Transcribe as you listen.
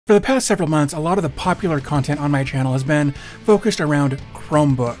For the past several months, a lot of the popular content on my channel has been focused around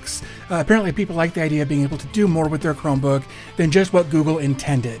Chromebooks. Apparently people like the idea of being able to do more with their Chromebook than just what Google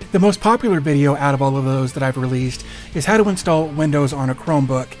intended. The most popular video out of all of those that I've released is how to install Windows on a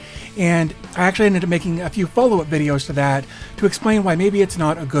Chromebook. And I actually ended up making a few follow-up videos to that to explain why maybe it's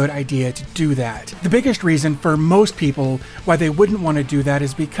not a good idea to do that. The biggest reason for most people why they wouldn't want to do that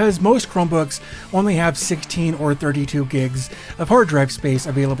is because most Chromebooks only have 16 or 32 gigs of hard drive space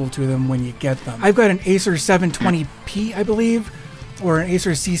available to them when you get them. I've got an Acer C720P, I believe, or an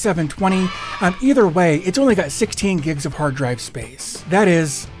Acer C720. Either way, it's only got 16 gigs of hard drive space. That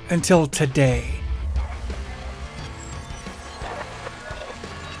is, until today.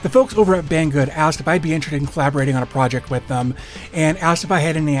 The folks over at Banggood asked if I'd be interested in collaborating on a project with them and asked if I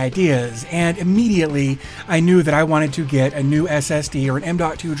had any ideas, and immediately I knew that I wanted to get a new SSD or an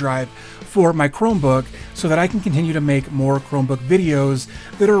M.2 drive for my Chromebook so that I can continue to make more Chromebook videos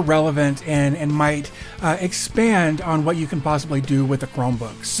that are relevant and might expand on what you can possibly do with a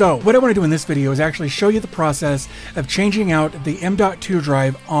Chromebook. So what I want to do in this video is actually show you the process of changing out the M.2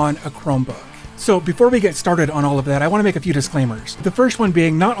 drive on a Chromebook. So before we get started on all of that, I want to make a few disclaimers. The first one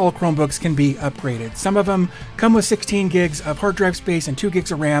being not all Chromebooks can be upgraded. Some of them come with 16 gigs of hard drive space and 2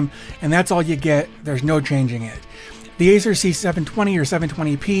 gigs of RAM, and that's all you get. There's no changing it. The Acer C720 or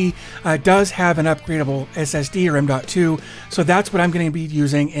 720p does have an upgradable SSD or M.2, so that's what I'm going to be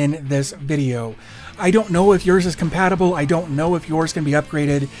using in this video. I don't know if yours is compatible. I don't know if yours can be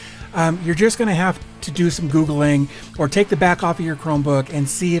upgraded. You're just going to have to do some Googling or take the back off of your Chromebook and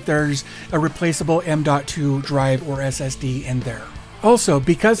see if there's a replaceable M.2 drive or SSD in there. Also,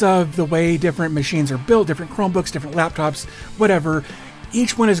 because of the way different machines are built, different Chromebooks, different laptops, whatever,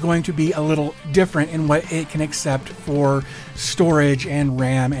 each one is going to be a little different in what it can accept for storage and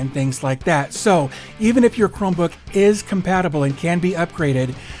RAM and things like that. So even if your Chromebook is compatible and can be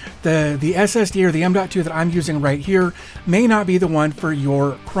upgraded, the SSD or the M.2 that I'm using right here may not be the one for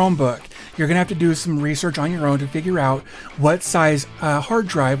your Chromebook. You're going to have to do some research on your own to figure out what size hard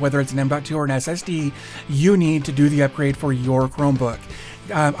drive, whether it's an M.2 or an SSD, you need to do the upgrade for your Chromebook.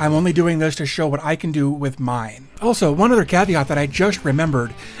 I'm only doing this to show what I can do with mine. Also, one other caveat that I just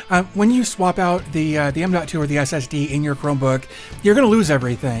remembered, when you swap out the M.2 or the SSD in your Chromebook, you're going to lose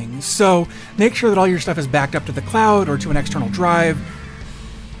everything. So make sure that all your stuff is backed up to the cloud or to an external drive,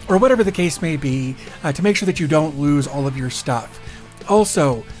 or whatever the case may be, to make sure that you don't lose all of your stuff.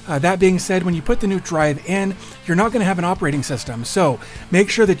 Also, that being said, when you put the new drive in, you're not going to have an operating system, so make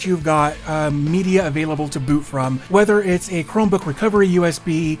sure that you've got media available to boot from, whether it's a Chromebook recovery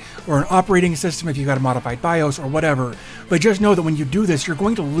USB or an operating system if you've got a modified BIOS or whatever. But just know that when you do this, you're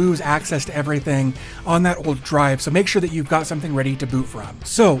going to lose access to everything on that old drive, so make sure that you've got something ready to boot from.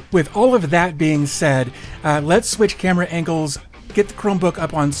 So with all of that being said, let's switch camera angles, get the Chromebook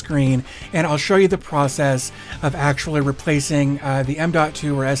up on screen, and I'll show you the process of actually replacing the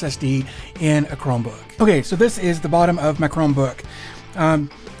M.2 or SSD in a Chromebook. Okay, so this is the bottom of my Chromebook.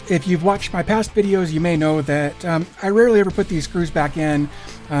 If you've watched my past videos, you may know that I rarely ever put these screws back in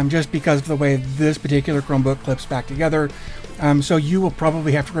just because of the way this particular Chromebook clips back together. So you will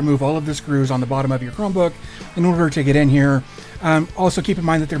probably have to remove all of the screws on the bottom of your Chromebook in order to get in here. Also keep in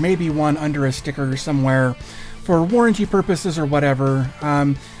mind that there may be one under a sticker somewhere for warranty purposes or whatever.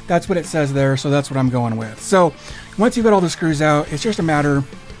 That's what it says there, so that's what I'm going with. So once you've got all the screws out, it's just a matter of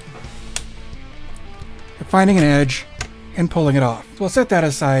finding an edge and pulling it off. So we'll set that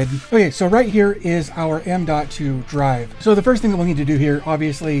aside. Okay, so right here is our M.2 drive. So the first thing that we'll need to do here,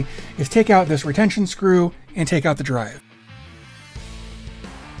 obviously, is take out this retention screw and take out the drive.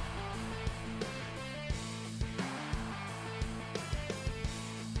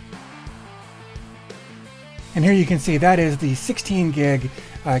 And here you can see that is the 16 gig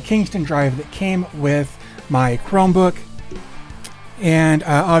Kingston drive that came with my Chromebook. And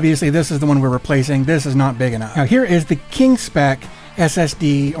obviously this is the one we're replacing. This is not big enough. Now here is the King spec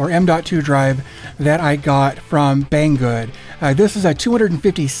SSD or M.2 drive that I got from Banggood. This is a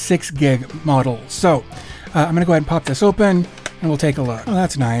 256 gig model. So I'm going to go ahead and pop this open and we'll take a look. Oh,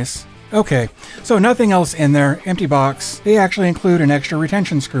 that's nice. Okay, so nothing else in there, empty box. They actually include an extra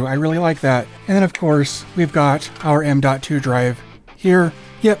retention screw. I really like that. And then of course, we've got our M.2 drive here.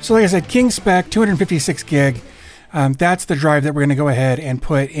 Yep, so like I said, King spec, 256 gig. That's the drive that we're gonna go ahead and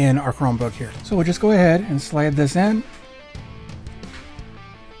put in our Chromebook here. So we'll just go ahead and slide this in.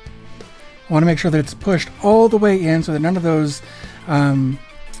 I wanna make sure that it's pushed all the way in so that none of those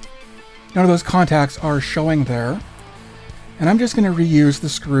contacts are showing there. And I'm just gonna reuse the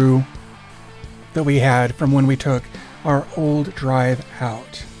screw that we had from when we took our old drive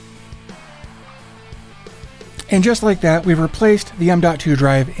out. And just like that, we've replaced the M.2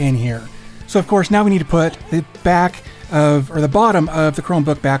 drive in here. So of course, now we need to put the back of, or the bottom of the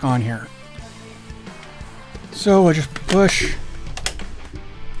Chromebook back on here. So we'll just push.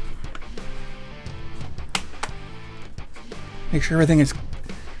 Make sure everything is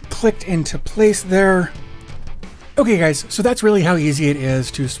clicked into place there. Okay guys, so that's really how easy it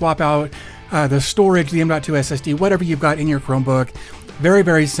is to swap out the storage, the M.2 SSD, whatever you've got in your Chromebook. Very,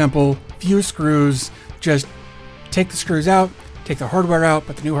 very simple. Few screws. Just take the screws out, take the hardware out,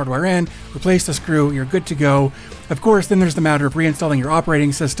 put the new hardware in, replace the screw, you're good to go. Of course, then there's the matter of reinstalling your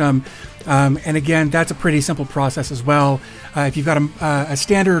operating system. And again, that's a pretty simple process as well. If you've got a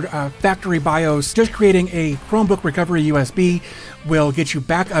standard factory BIOS, just creating a Chromebook recovery USB will get you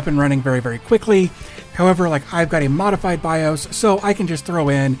back up and running very, very quickly. However, like I've got a modified BIOS, so I can just throw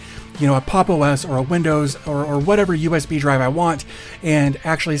in, you know, a Pop! OS or a Windows or whatever USB drive I want and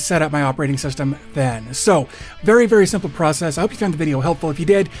actually set up my operating system then. So very, very simple process. I hope you found the video helpful. If you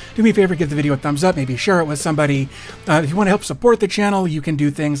did, do me a favor, give the video a thumbs up, maybe share it with somebody. If you want to help support the channel, you can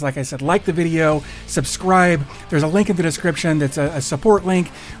do things like I said, like the video, subscribe. There's a link in the description that's a support link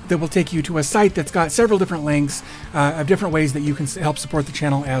that will take you to a site that's got several different links of different ways that you can help support the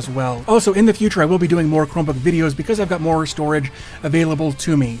channel as well. Also, in the future, I will be doing more Chromebook videos because I've got more storage available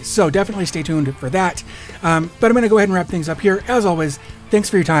to me. So definitely stay tuned for that. But I'm going to go ahead and wrap things up here. As always, thanks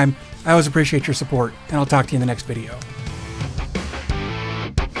for your time. I always appreciate your support, and I'll talk to you in the next video.